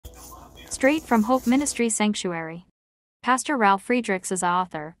Straight from Hope Ministry Sanctuary. Pastor Ralf Friedrichs is an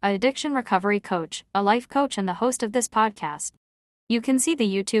author, an addiction recovery coach, a life coach, and the host of this podcast. You can see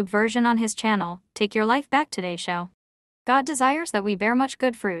the YouTube version on his channel, Take Your Life Back Today show. God desires that we bear much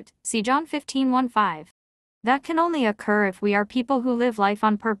good fruit, see John 15:1-5. That can only occur if we are people who live life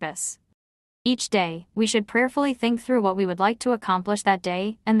on purpose. Each day, we should prayerfully think through what we would like to accomplish that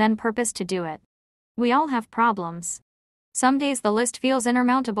day, and then purpose to do it. We all have problems. Some days the list feels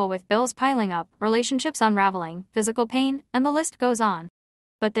insurmountable with bills piling up, relationships unraveling, physical pain, and the list goes on.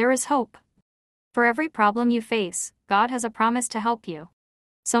 But there is hope. For every problem you face, God has a promise to help you.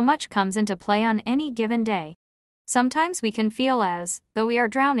 So much comes into play on any given day. Sometimes we can feel as though we are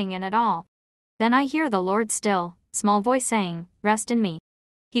drowning in it all. Then I hear the Lord's still, small voice saying, "Rest in me."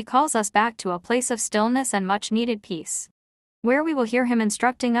 He calls us back to a place of stillness and much-needed peace, where we will hear Him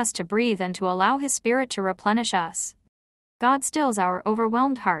instructing us to breathe and to allow His Spirit to replenish us. God stills our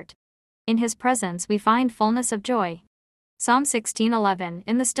overwhelmed heart. In His presence we find fullness of joy. Psalm 16:11,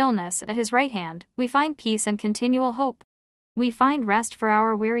 in the stillness at His right hand, we find peace and continual hope. We find rest for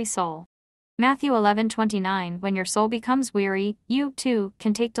our weary soul. Matthew 11:29, when your soul becomes weary, you, too,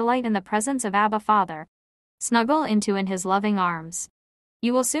 can take delight in the presence of Abba Father. Snuggle into in His loving arms.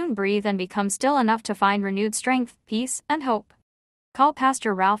 You will soon breathe and become still enough to find renewed strength, peace, and hope. Call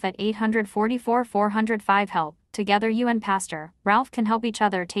Pastor Ralf at 844-405-HELP. Together you and Pastor Ralf can help each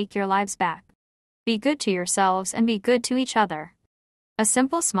other take your lives back. Be good to yourselves and be good to each other. A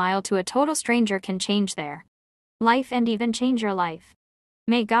simple smile to a total stranger can change their life and even change your life.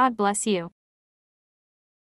 May God bless you.